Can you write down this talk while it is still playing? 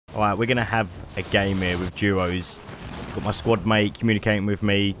Alright, we're going to have a game here with duos. Got my squad mate communicating with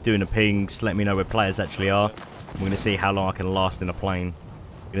me, doing a pings, let me know where players actually are. We're going to see how long I can last in a plane.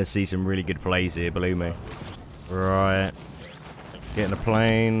 Going to see some really good plays here, believe me. Right. Getting a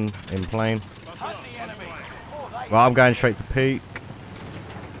plane. In plane. Right, I'm going straight to peak.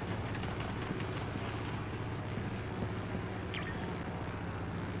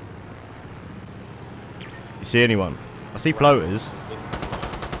 You see anyone? I see floaters.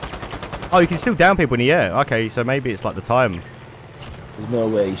 Oh, you can still down people in the air. Okay, so maybe it's like the time. There's no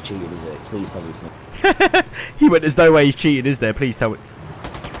way he's cheating, is it? Please tell me it's not. He went, there's no way he's cheating, is there? Please tell me.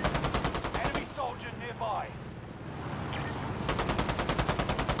 Enemy soldier nearby.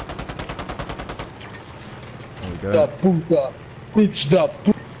 There we go.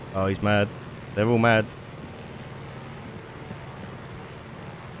 Oh, he's mad. They're all mad.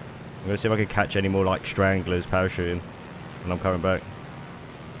 I'm going to see if I can catch any more, like, stranglers parachuting. And I'm coming back.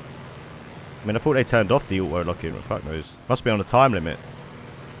 I mean, I thought they turned off the auto locking, but fuck knows. Must be on a time limit.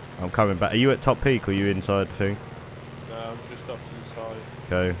 I'm coming back. Are you at top peak or are you inside the thing? No, I'm just up to the side.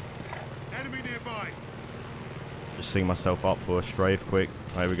 Okay. Enemy nearby. Just seeing myself up for a strafe quick.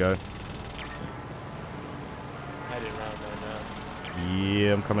 There we go. Heading round there now.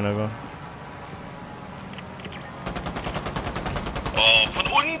 Yeah, I'm coming over. Oh, von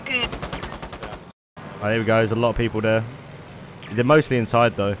unten! Oh, there we go. There's a lot of people there. They're mostly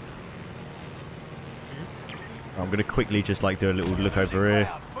inside though. I'm going to quickly just like do a little look over here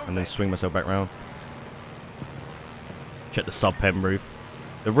and then swing myself back round. Check the sub-pen roof.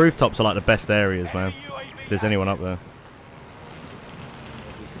 The rooftops are like the best areas, man. If there's anyone up there.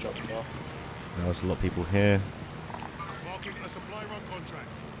 Oh, there's a lot of people here.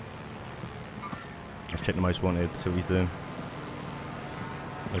 Let's check the most wanted, see what he's doing.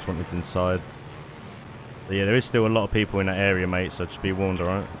 Most wanted's inside. But yeah, there is still a lot of people in that area, mate, so just be warned,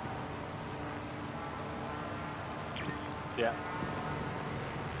 alright? Yeah.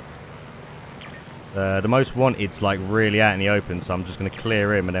 The most wanted's like really out in the open, so I'm just going to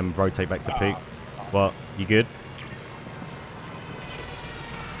clear him and then rotate back to peak. What? You good?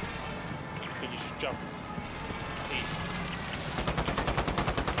 Can you just jump east?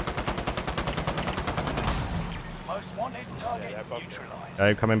 Most wanted target neutralized.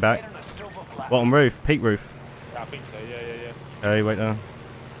 Okay, coming back. Bottom roof, peak roof. Yeah, I think so, yeah. Okay, wait now.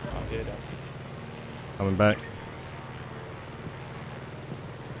 Oh, here, then. Coming back.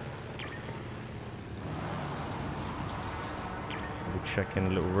 We'll check in a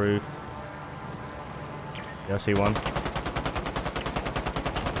little roof. Yeah, I see one.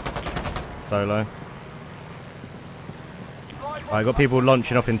 Solo. I got people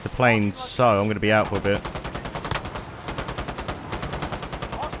launching off into planes, so I'm going to be out for a bit.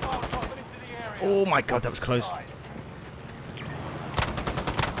 Oh my god, that was close.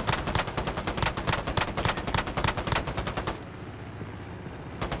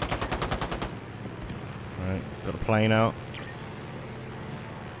 Alright, got a plane out.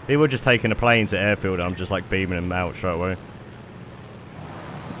 People are just taking the planes to airfield and I'm just like beaming them out straight away.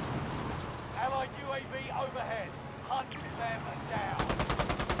 Allied UAV overhead. Hunt them down.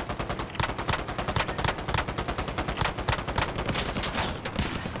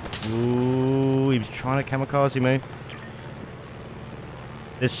 Ooh, he was trying to kamikaze me.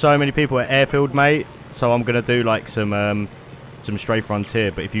 There's so many people at airfield, mate. So I'm gonna do like some strafe runs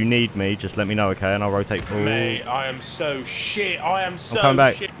here. But if you need me, just let me know, okay? And I'll rotate. Ooh. Mate, I am so shit. I am so coming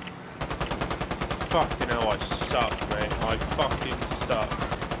back. shit. Fucking hell, I suck, mate. I fucking suck.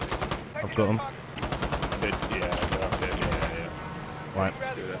 I've got him. Yeah. Right.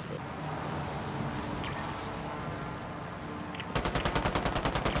 Let's do that.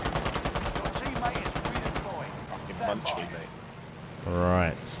 Munch me, mate.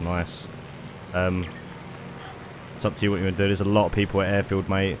 Right, nice. It's up to you what you want to do. There's a lot of people at airfield,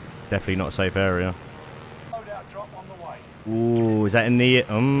 mate. Definitely not a safe area. Ooh, is that in the...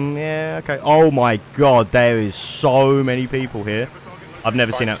 yeah, okay. Oh my god, there is so many people here. I've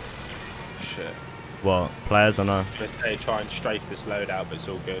never seen that. Shit. What? Players or no? They try and strafe this loadout, but it's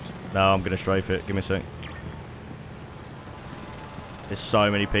all good. No, I'm going to strafe it. Give me a sec. There's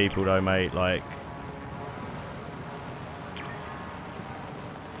so many people though, mate. Like...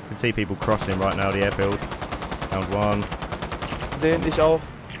 I can see people crossing right now, the airfield. Round one. Den ist auch.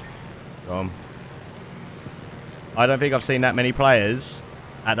 I don't think I've seen that many players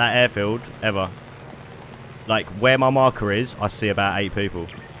at that airfield ever. Like where my marker is, I see about 8 people.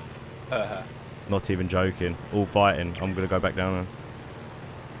 Not even joking. All fighting. I'm gonna go back down there.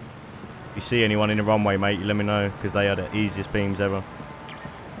 If you see anyone in the runway, mate, you let me know because they are the easiest beams ever.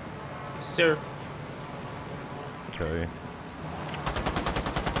 Sir. Okay.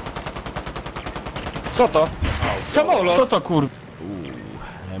 Co to? Samolot! Co to kur... Ooh,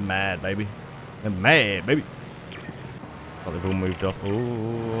 they're mad, baby. They're mad, baby. Oh, they've all moved off. Oh,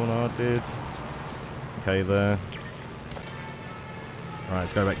 no, I did. Okay, there. Alright,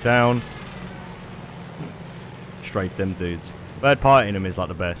 let's go back down. Strafe them dudes. Third partying them is like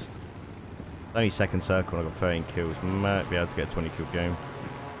the best. Only second circle and I got 13 kills. Might be able to get a 20 kill game.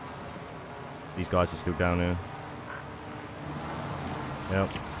 These guys are still down here. Yep.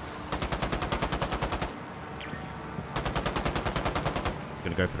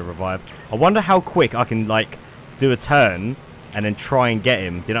 Gonna go for the revive. I wonder how quick I can like do a turn and then try and get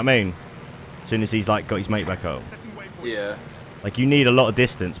him. Do you know what I mean? As soon as he's like got his mate back up. Yeah. Like you need a lot of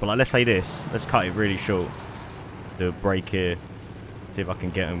distance, but like let's say this. Let's cut it really short. Do a break here. See if I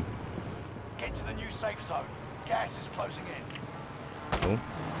can get him. Get to the new safe zone. Gas is closing in. Cool.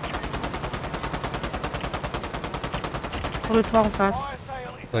 Fire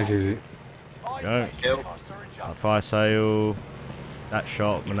sale is Thank you. Buy Go. station costs are adjusted. That fire sale. That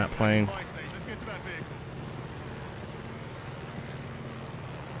shot and that plane. Let's get to that vehicle.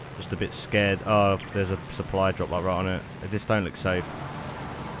 Just a bit scared. Oh, there's a supply drop like right on it. They just don't look safe.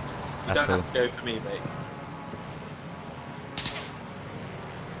 You don't have to go for me, mate.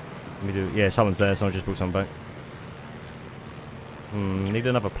 Let me do. Yeah, someone's there. Someone just brought something back. Need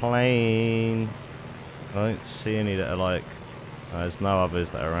another plane. I don't see any that are like. There's no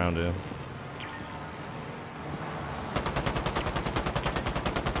others that are around here.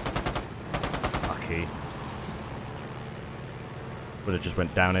 Lucky. Would have just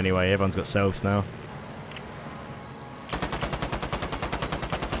went down anyway. Everyone's got selves now.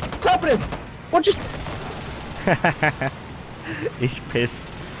 What's happening? What just... He's pissed.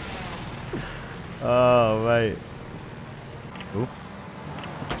 Oh, mate. Ooh.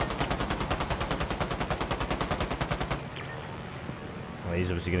 Oh, he's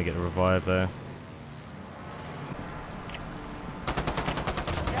obviously going to get the revive there.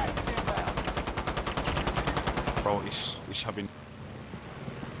 Gas is inbound. Bro, he's having...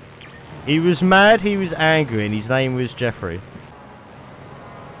 He was mad, he was angry, and his name was Jeffrey.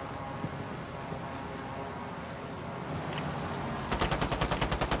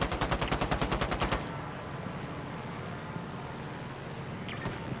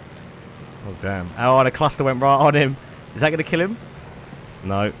 Oh, damn. Oh, the cluster went right on him. Is that going to kill him?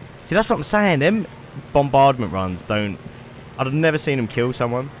 No. See, that's what I'm saying. Them bombardment runs don't... I've never seen him kill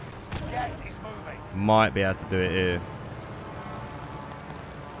someone. Gas is moving. Might be able to do it here.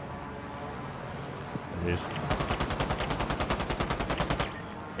 It is.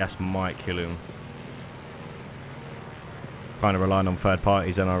 Gas might kill him. Kind of relying on third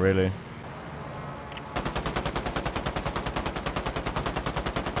parties, then I really.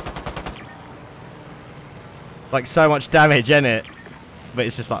 Like so much damage, innit? But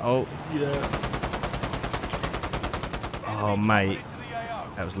it's just like, oh yeah. Oh mate,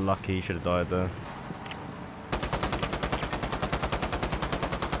 that was lucky. You should have died there.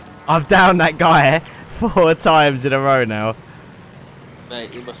 I've downed that guy 4 times in a row now. Mate,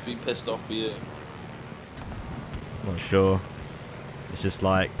 he must be pissed off with you. Not sure. It's just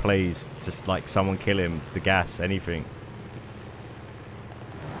like, please, just like someone kill him. The gas, anything.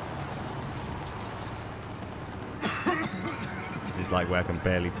 This is like where I can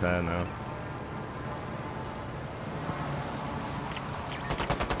barely turn now.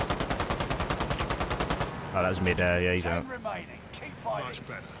 Oh, that was mid-air. Yeah, he's out. 10 remaining. Keep fighting. Much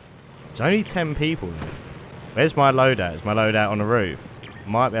better. There's only 10 people left. Where's my loadout? Is my loadout on the roof?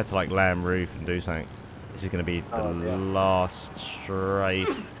 Might be able to like land roof and do something. This is going to be the last strafe.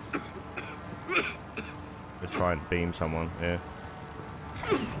 We'll try and beam someone. Yeah.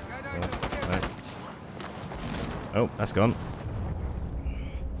 Oh, that's gone.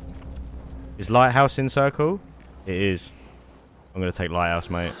 Is lighthouse in circle? It is. I'm going to take lighthouse,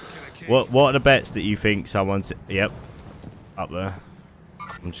 mate. What are the bets that you think someone's... Yep. Up there.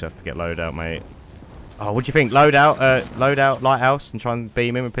 I'm just have to get loadout, mate. Oh, what do you think? Loadout lighthouse and try and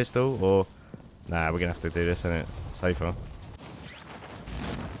beam him with pistol? Or... Nah, we're going to have to do this, innit? Safer.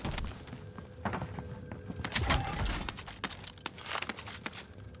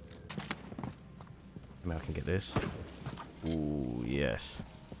 Maybe I can get this. Ooh, yes.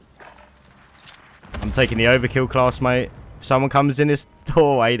 I'm taking the overkill class, mate. If someone comes in this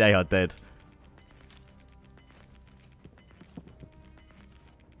doorway, they are dead.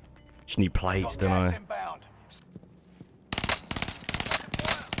 Just need plates, don't I?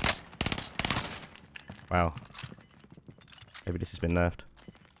 Wow. Maybe this has been nerfed.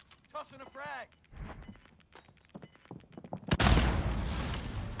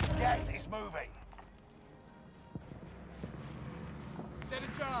 Gas is moving. Set a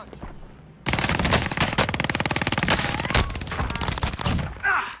charge.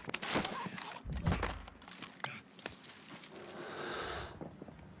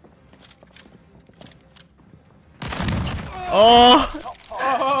 Oh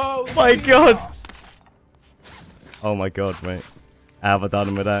Oh, my god! Oh my god, mate. How have I done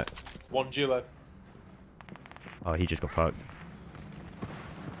him with that? one duo. Oh, he just got fucked.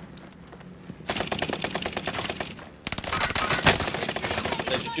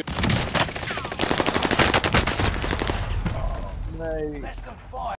 There's a duo. No. Less than 5.